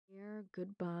summer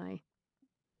goodbye.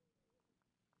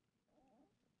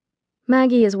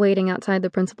 Maggie is waiting outside the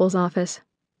principal's office.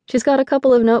 She's got a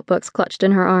couple of notebooks clutched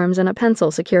in her arms and a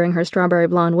pencil securing her strawberry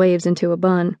blonde waves into a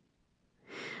bun.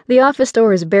 The office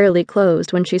door is barely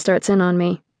closed when she starts in on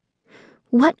me.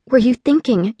 "What were you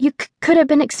thinking? You could have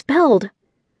been expelled."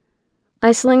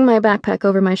 I sling my backpack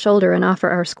over my shoulder and offer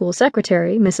our school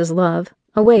secretary, Mrs. Love,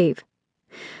 a wave.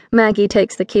 Maggie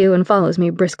takes the cue and follows me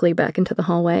briskly back into the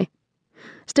hallway.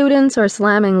 Students are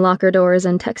slamming locker doors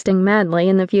and texting madly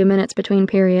in the few minutes between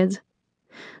periods.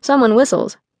 Someone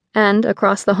whistles, and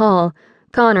across the hall,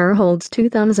 Connor holds 2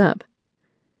 thumbs up.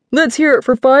 "Let's hear it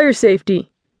for fire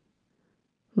safety."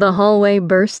 The hallway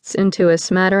bursts into a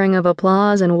smattering of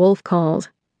applause and wolf calls.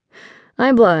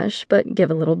 I blush, but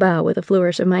give a little bow with a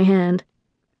flourish of my hand.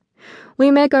 We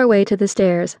make our way to the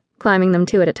stairs, climbing them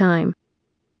 2 at a time.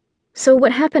 "So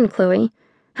what happened, Chloe?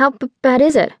 How bad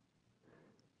is it?"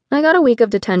 I got a week of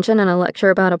detention and a lecture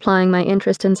about applying my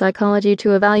interest in psychology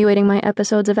to evaluating my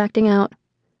episodes of acting out.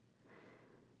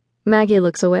 Maggie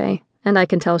looks away, and I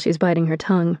can tell she's biting her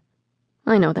tongue.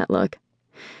 I know that look.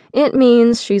 It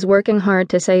means she's working hard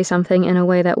to say something in a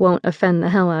way that won't offend the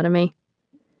hell out of me.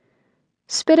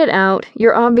 Spit it out.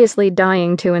 You're obviously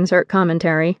dying to insert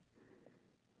commentary.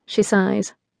 She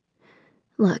sighs.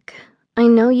 "Look, I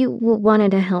know you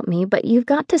wanted to help me, but you've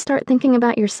got to start thinking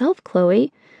about yourself,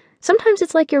 Chloe. Sometimes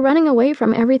it's like you're running away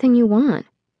from everything you want."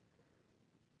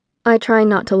 I try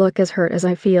not to look as hurt as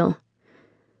I feel.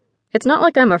 It's not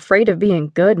like I'm afraid of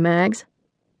being good, Mags.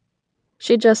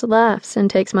 She just laughs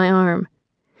and takes my arm.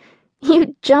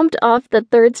 "You jumped off the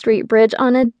 3rd Street Bridge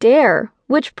on a dare,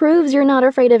 which proves you're not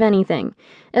afraid of anything.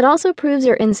 It also proves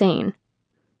you're insane."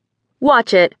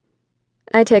 "Watch it."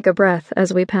 I take a breath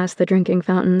as we pass the drinking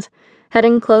fountains,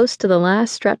 heading close to the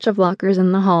last stretch of lockers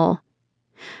in the hall.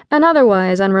 An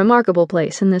otherwise unremarkable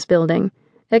place in this building,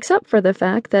 except for the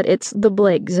fact that it's the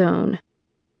Blake zone.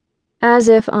 As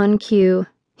if on cue,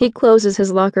 he closes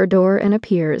his locker door and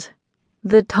appears.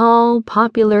 The tall,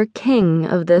 popular king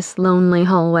of this lonely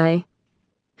hallway.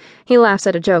 He laughs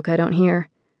at a joke I don't hear.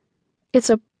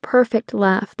 It's a perfect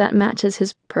laugh that matches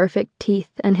his perfect teeth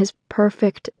and his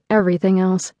perfect everything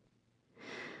else.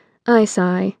 I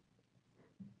sigh.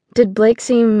 Did Blake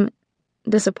seem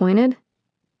disappointed?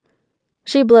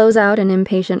 She blows out an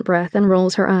impatient breath and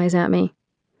rolls her eyes at me.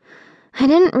 "I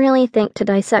didn't really think to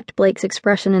dissect Blake's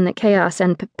expression in the chaos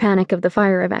and panic of the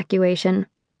fire evacuation."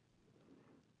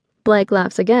 Blake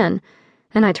laughs again,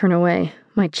 and I turn away,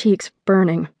 my cheeks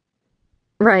burning.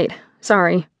 "Right,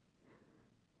 sorry."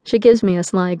 She gives me a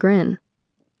sly grin.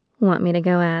 "Want me to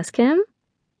go ask him?"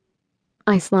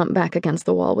 I slump back against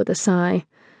the wall with a sigh.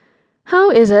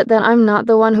 How is it that I'm not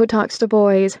the one who talks to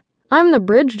boys? I'm the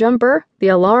bridge jumper, the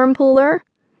alarm puller.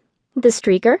 "The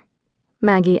streaker,"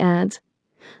 Maggie adds.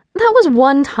 That was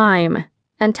one time,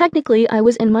 and technically I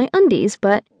was in my undies,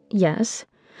 but yes.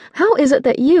 How is it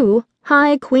that you,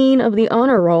 High Queen of the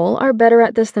Honor Roll, are better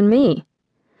at this than me?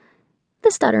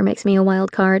 "The stutter makes me a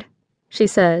wild card," she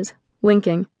says,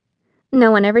 winking.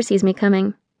 "No one ever sees me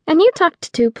coming, and you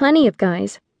talked to plenty of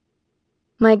guys."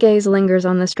 My gaze lingers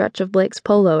on the stretch of Blake's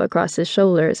polo across his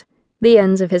shoulders, the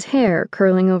ends of his hair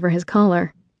curling over his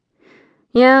collar.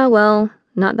 Yeah, well,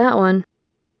 not that one.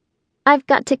 "I've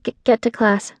got to get to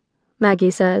class,"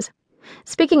 Maggie says.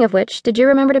 "Speaking of which, did you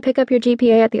remember to pick up your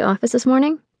GPA at the office this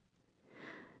morning?"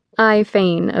 I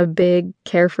feign a big,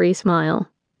 carefree smile.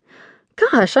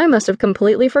 Gosh, I must have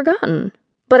completely forgotten.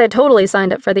 But I totally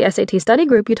signed up for the SAT study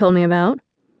group you told me about.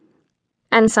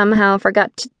 "And somehow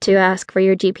forgot to ask for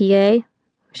your GPA?"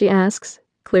 she asks,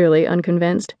 clearly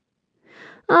unconvinced.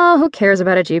 Oh, who cares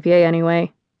about a GPA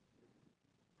anyway?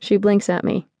 She blinks at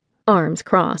me, arms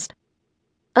crossed.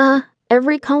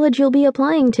 Every college you'll be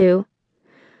applying to."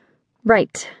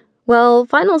 "Right. Well,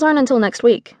 finals aren't until next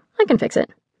week. I can fix it."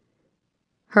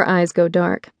 Her eyes go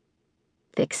dark.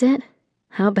 "Fix it?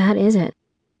 How bad is it?"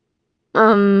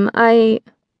 The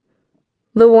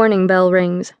warning bell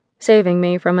rings, saving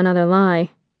me from another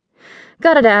lie.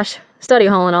 "Gotta dash. Study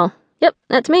hall and all. Yep,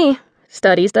 that's me.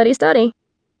 Study, study, study."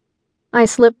 I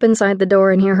slip inside the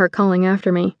door and hear her calling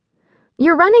after me.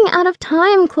 "You're running out of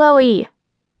time, Chloe."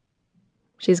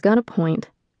 She's got a point.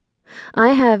 I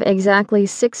have exactly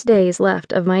 6 days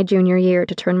left of my junior year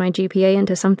to turn my GPA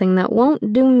into something that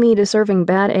won't doom me to serving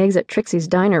bad eggs at Trixie's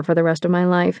Diner for the rest of my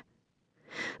life.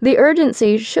 The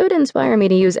urgency should inspire me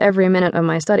to use every minute of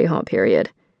my study hall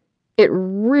period. It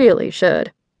really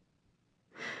should.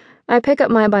 I pick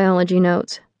up my biology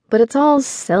notes, but it's all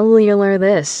cellular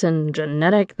this and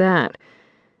genetic that,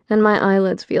 and my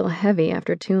eyelids feel heavy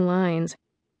after 2 lines.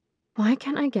 Why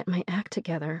can't I get my act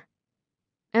together?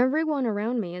 Everyone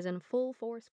around me is in full force.